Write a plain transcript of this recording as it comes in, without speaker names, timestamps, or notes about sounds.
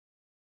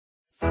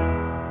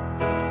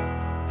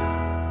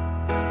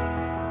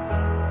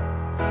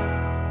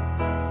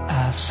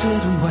I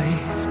sit and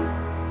wait.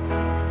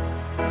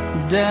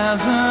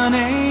 Does an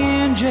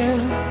angel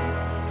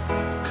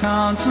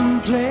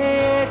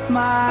contemplate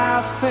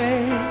my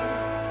fate?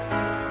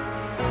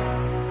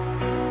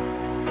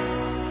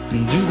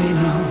 And do they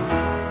know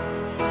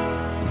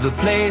the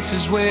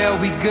places where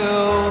we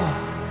go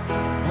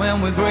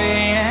when we're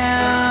gray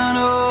and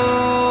old?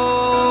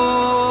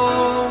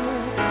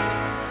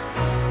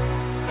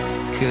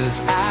 'Cause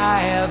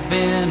I have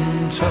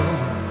been told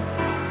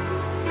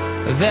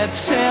that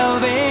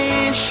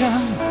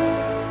salvation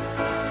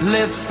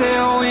lets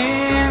their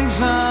wings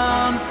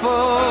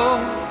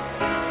unfold.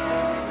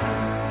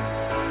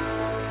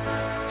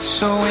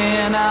 So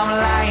when I'm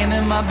lying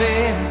in my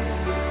bed,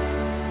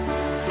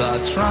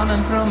 thoughts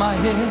running through my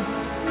head,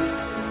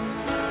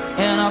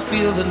 and I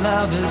feel that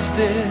love is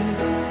dead,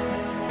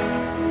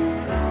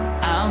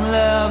 I'm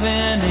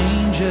loving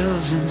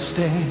angels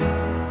instead.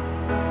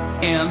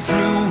 And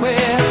through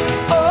it,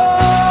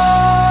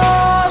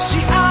 oh,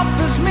 she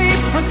offers me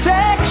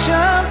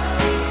protection,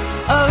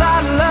 a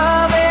lot of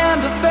love and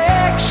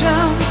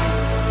affection,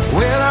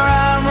 whether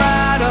I'm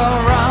right or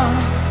wrong,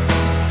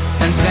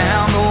 and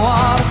down the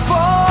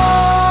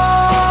waterfall,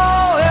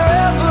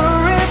 wherever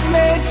it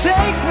may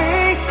take me,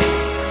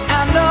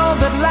 I know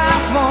that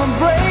life won't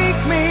break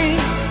me.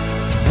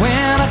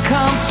 When I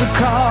come to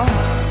call,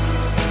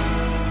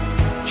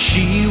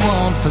 she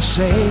won't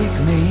forsake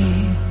me.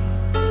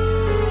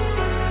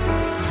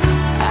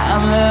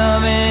 I'm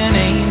loving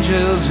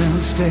angels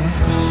instead.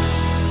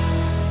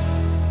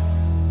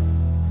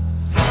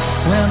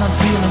 When I'm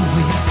feeling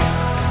weak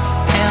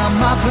and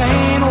my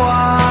plane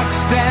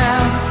walks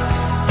down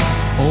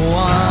a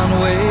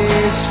one-way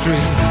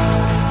street,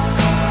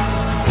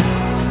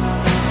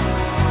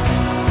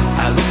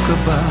 I look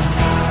above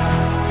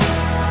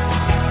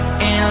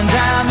and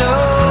I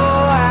know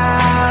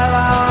I'll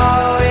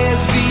always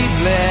be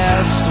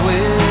blessed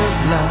with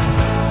love.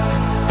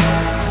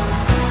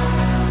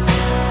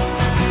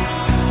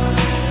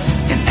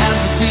 And as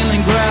the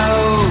feeling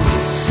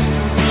grows,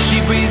 she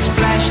breathes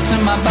flesh to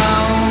my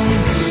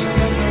bones.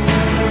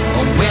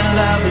 Oh, when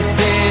love is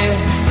dead,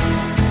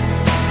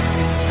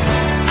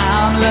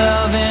 I'm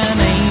loving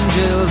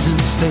angels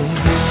instead.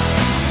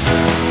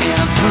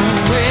 And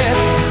through it,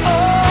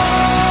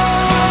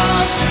 oh,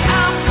 she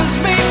offers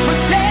me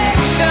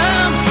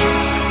protection,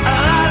 a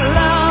lot of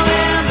love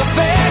and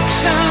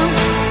affection,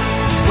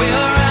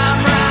 whether I'm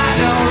right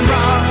or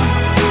wrong,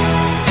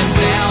 and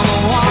down the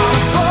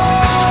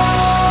waterfall,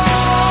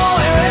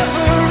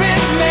 wherever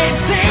it may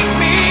take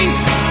me,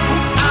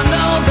 I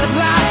know that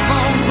life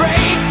won't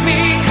break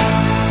me.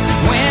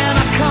 When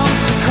I come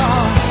to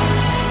call,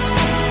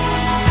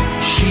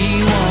 she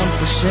won't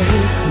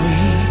forsake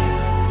me.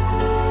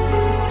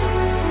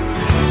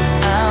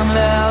 I'm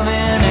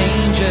loving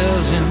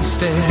angels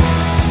instead.